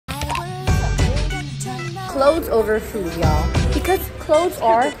clothes over food, y'all, because clothes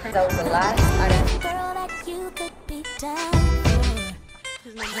are. That was the last item. I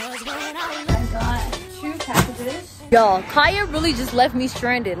got 2 packages. Y'all, Kaya really just left me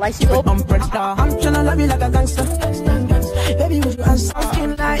stranded. Like she's open. I'm tryna love you like a gangster. Baby, would you answer?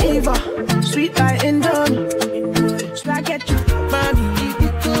 Skin like Eva, sweet like Indomie. Should I get you, mommy?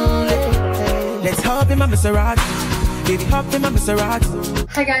 Let's hop in my Maserati. Baby, hop in my Maserati.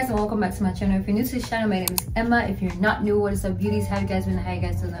 Hi guys, and welcome back to my channel. If you're new to this channel, my name is Emma. If you're not new, what is up, beauties? How you guys been? How you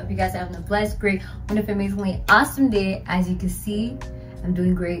guys doing? I hope you guys are having a blessed, great, wonderful, amazingly awesome day. As you can see, I'm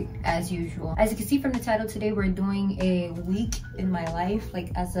doing great as usual. As you can see from the title, today we're doing a week in my life,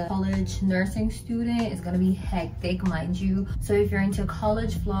 like as a college nursing student. It's gonna be hectic, mind you. So if you're into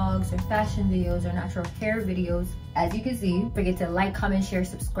college vlogs or fashion videos or natural hair videos, as you can see, don't forget to like, comment, share,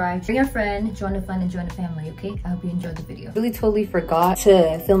 subscribe, bring a friend, join the fun, and join the family, okay? I hope you enjoyed the video. Really totally forgot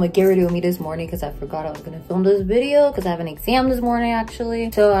to film a get ready with me this morning because I forgot I was gonna film this video because I have an exam this morning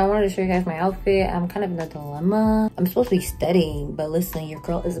actually. So I wanted to show you guys my outfit. I'm kind of in a dilemma. I'm supposed to be studying, but listen, your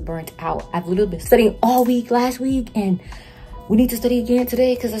girl is burnt out. I've literally been studying all week last week and we need to study again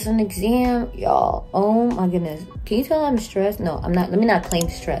today because it's an exam, y'all. Oh my goodness. Can you tell I'm stressed? No, I'm not. Let me not claim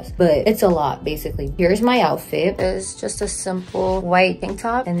stress, but it's a lot basically. Here's my outfit. It's just a simple white tank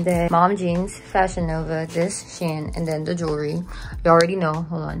top and then mom jeans, Fashion Nova, this Shein, and then the jewelry. You already know.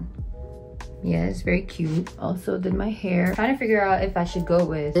 Hold on. Yeah, it's very cute. Also did my hair. I'm trying to figure out if I should go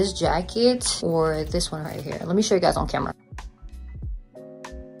with this jacket or this one right here. Let me show you guys on camera.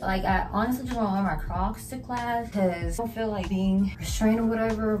 Like, I honestly just want to wear my Crocs to class because I don't feel like being restrained or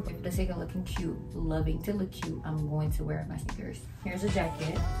whatever. But for the sake of looking cute, loving to look cute, I'm going to wear my sneakers. Here's a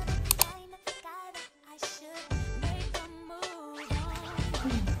jacket.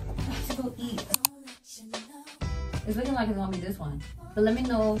 Let's go eat. It's looking like it's gonna be this one. But let me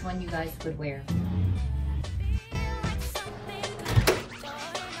know which one you guys would wear.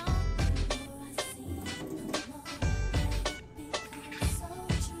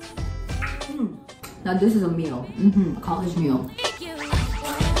 Now this is a meal, a college meal.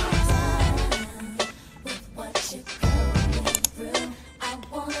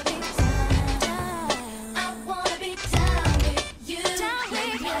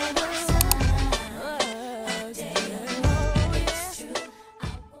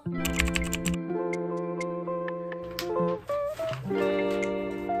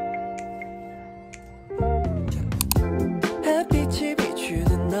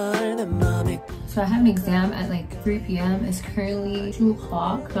 So I have an exam at like 3 p.m. It's currently 2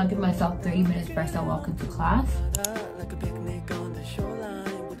 o'clock. So I'll give myself 30 minutes rest. I'll walk into class.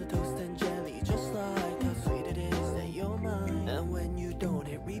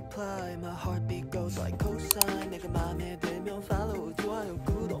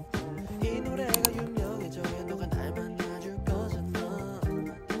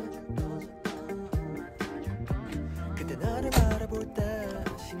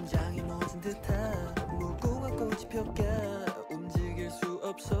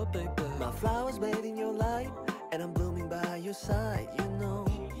 My flowers made in your light, and I'm blooming by your side. You know,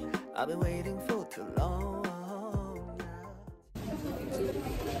 I've been waiting for too long.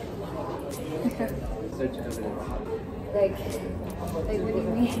 Search evidence. Like what do you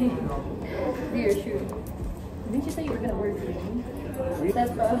mean? Do your shoe. Didn't you say you were gonna wear green?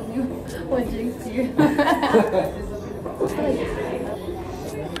 That's probably what jinxed you.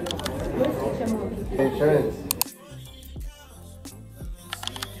 Insurance.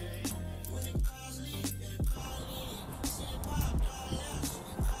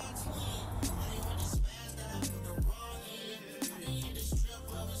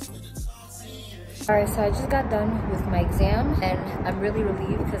 Alright, so I just got done with my exam and I'm really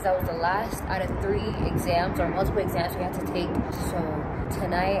relieved because that was the last out of 3 exams or multiple exams we had to take. So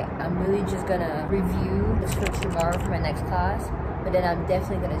tonight I'm really just gonna review the script tomorrow for my next class, but then I'm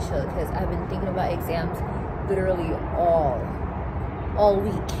definitely gonna chill because I've been thinking about exams literally all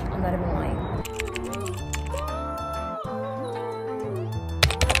week. I'm not even lying.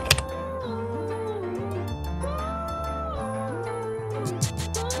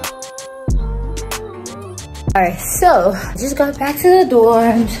 Alright, so I just got back to the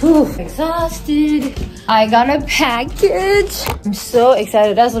dorms. Ooh, exhausted. I got a package. I'm so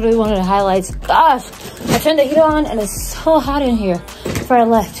excited. That's literally one of the highlights. Gosh, I turned the heater on and it's so hot in here before I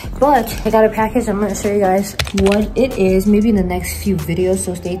left. But I got a package. I'm gonna show you guys what it is, maybe in the next few videos,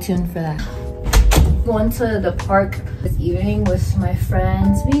 so stay tuned for that. Going to the park this evening with my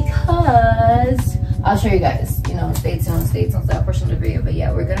friends because I'll show you guys, you know. know, stay tuned to that portion of the video. But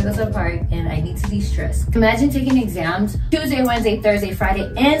yeah, we're gonna go to the park and I need to de-stress. Imagine taking exams Tuesday, Wednesday, Thursday,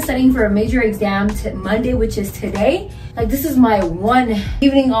 Friday, and studying for a major exam Monday, which is today. Like, this is my one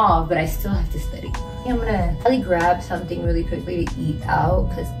evening off, but I still have to study. I'm gonna probably grab something really quickly to eat out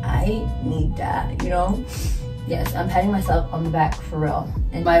because I need that, you know? Yes, I'm patting myself on the back for real.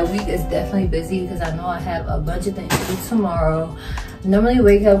 And my week is definitely busy because I know I have a bunch of things to do tomorrow. Normally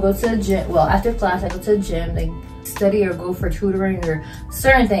wake up, go to the gym. Well, after class, I go to the gym, like study or go for tutoring or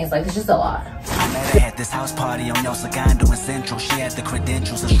certain things. Like, it's just a lot. I met her at this house party on El Segundo in Central. She had the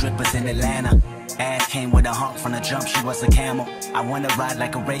credentials of strippers in Atlanta. Ass came with a hump from the jump, she was a camel. I wanna ride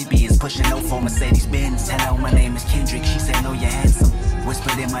like Arabians, pushing no for Mercedes Benz. Hello, my name is Kendrick. She said, no, you're handsome.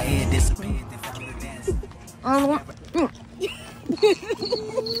 Whispered in my ear, disappeared, then found her dancing.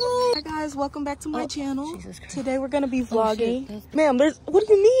 Hi guys, welcome back to my channel. Today we're gonna be vlogging. Ma'am, what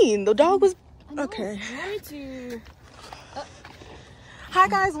do you mean? The dog was okay. Hi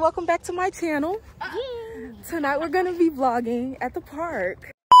guys, welcome back to my channel. Tonight we're gonna be vlogging at the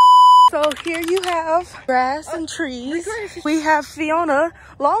park. So here you have grass and trees. We have Fiona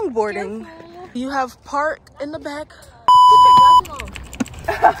longboarding. You have park in the back.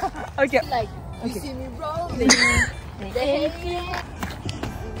 Okay. Like, you see me rolling.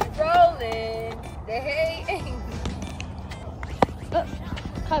 Rolling.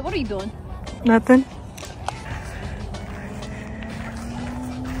 Kai, what are you doing? Nothing.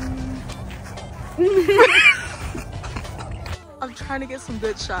 I'm trying to get some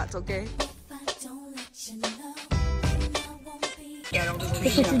good shots, okay?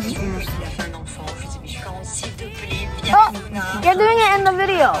 Oh, you're doing it in the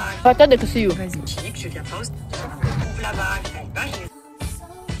video. I thought they could see you.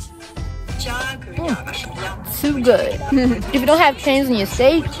 Too good. If you don't have chains in your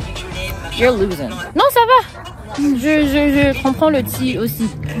steak, you're losing. Non, ça va. Je comprends le tea aussi.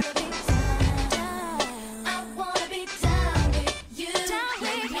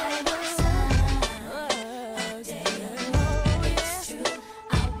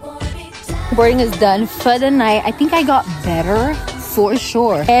 Boarding is done for the night. I think I got better for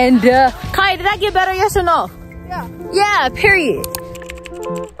sure. And Kai, did I get better? Yes or no? Yeah. Yeah, period.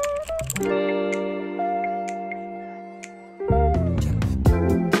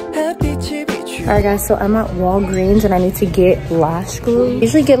 Alright guys, so I'm at Walgreens and I need to get lash glue. I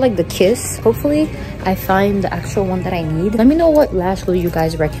usually get like the Kiss. Hopefully I find the actual one that I need. Let me know what lash glue you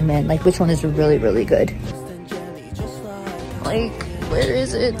guys recommend. Like, which one is really, really good. Like, where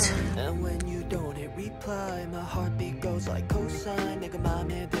is it?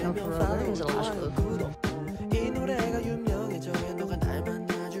 No, for real, where is the lash glue?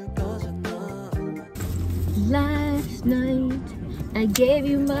 Last night I gave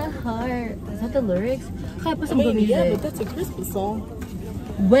you my heart. Is that the lyrics? I put some good music. Yeah, but that's a Christmas song.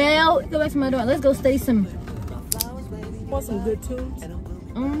 Well, go back to my door. Let's go study some. Want some good tunes?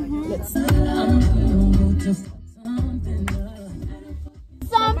 Let's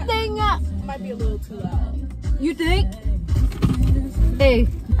something up. Might be a little too loud. You think? Hey,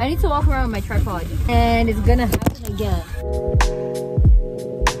 I need to walk around with my tripod, and it's gonna happen again.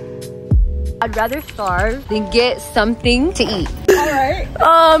 I'd rather starve than get something to eat. Alright.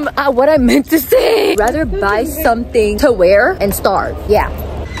 What I meant to say. Rather buy something to wear and starve. Yeah.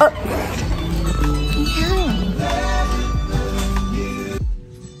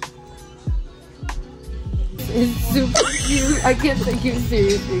 It's super cute. I can't take you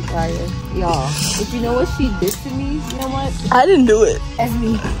seriously, Kaya. Y'all, if you know what she did to me, you know what? I didn't do it.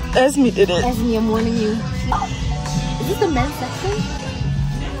 Esme. Esme did it. Esme, I'm warning you. Is this the men's section?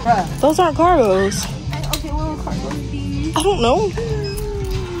 Bruh. Those aren't cargos. Okay, what are cargos these? I don't know.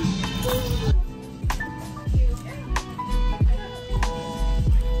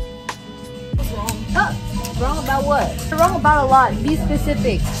 Wrong about what? You're wrong about a lot. Be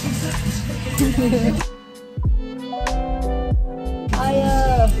specific. I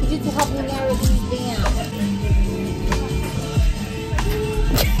need you to help me narrow these down.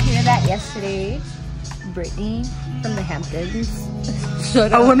 Hear that yesterday? Brittany from the Hamptons.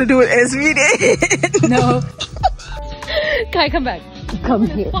 Shut up. I want to do what Esme did. No. Kai, come back. Come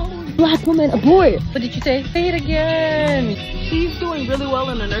here. Black woman, a boy. What did you say? Say it again. She's doing really well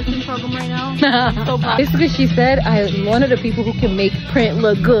in the nursing program right now. So basically, she said, I'm one of the people who can make print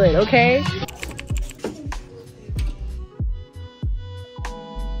look good, okay?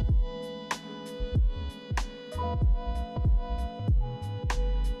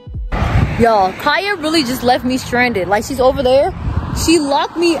 Y'all, Kaya really just left me stranded. Like, she's over there. She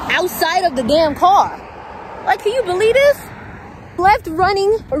locked me outside of the damn car. Like, can you believe this? left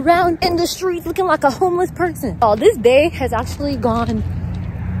running around in the streets looking like a homeless person. Oh, this day has actually gone,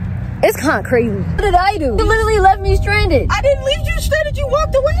 it's kind of crazy. What did I do? You literally left me stranded. I didn't leave you stranded, you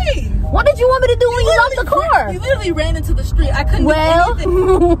walked away. What did you want me to do when you locked the car? You literally ran into the street. I couldn't do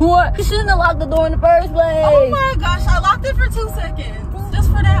anything. What? You shouldn't have locked the door in the first place. Oh my gosh, I locked it for 2 seconds. Just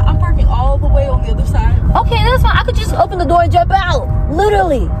for that, I'm parking all the way on the other side. Okay, that's fine. I could just open the door and jump out.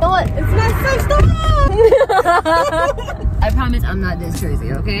 Literally. You know what? It's not safe, stop! I promise I'm not this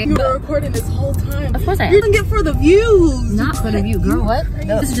crazy, okay? You were recording this whole time. Of course I am. You're doing it for the views. Not for the view, girl. What?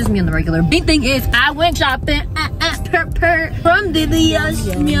 No. This is just me on the regular. Big thing is, I went shopping from Diddy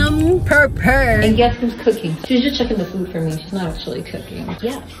purr. And guess who's cooking? She's just checking the food for me. She's not actually cooking.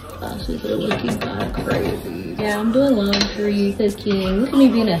 Yeah. She's looking kind of crazy. Yeah, I'm doing laundry, cooking. Look at me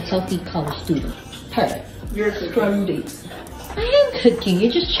being a healthy college student. Her. You're scrum dates. I am cooking.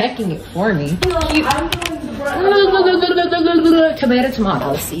 You're just checking it for me. Tomato.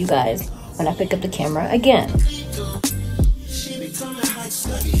 I'll see you guys when I pick up the camera again.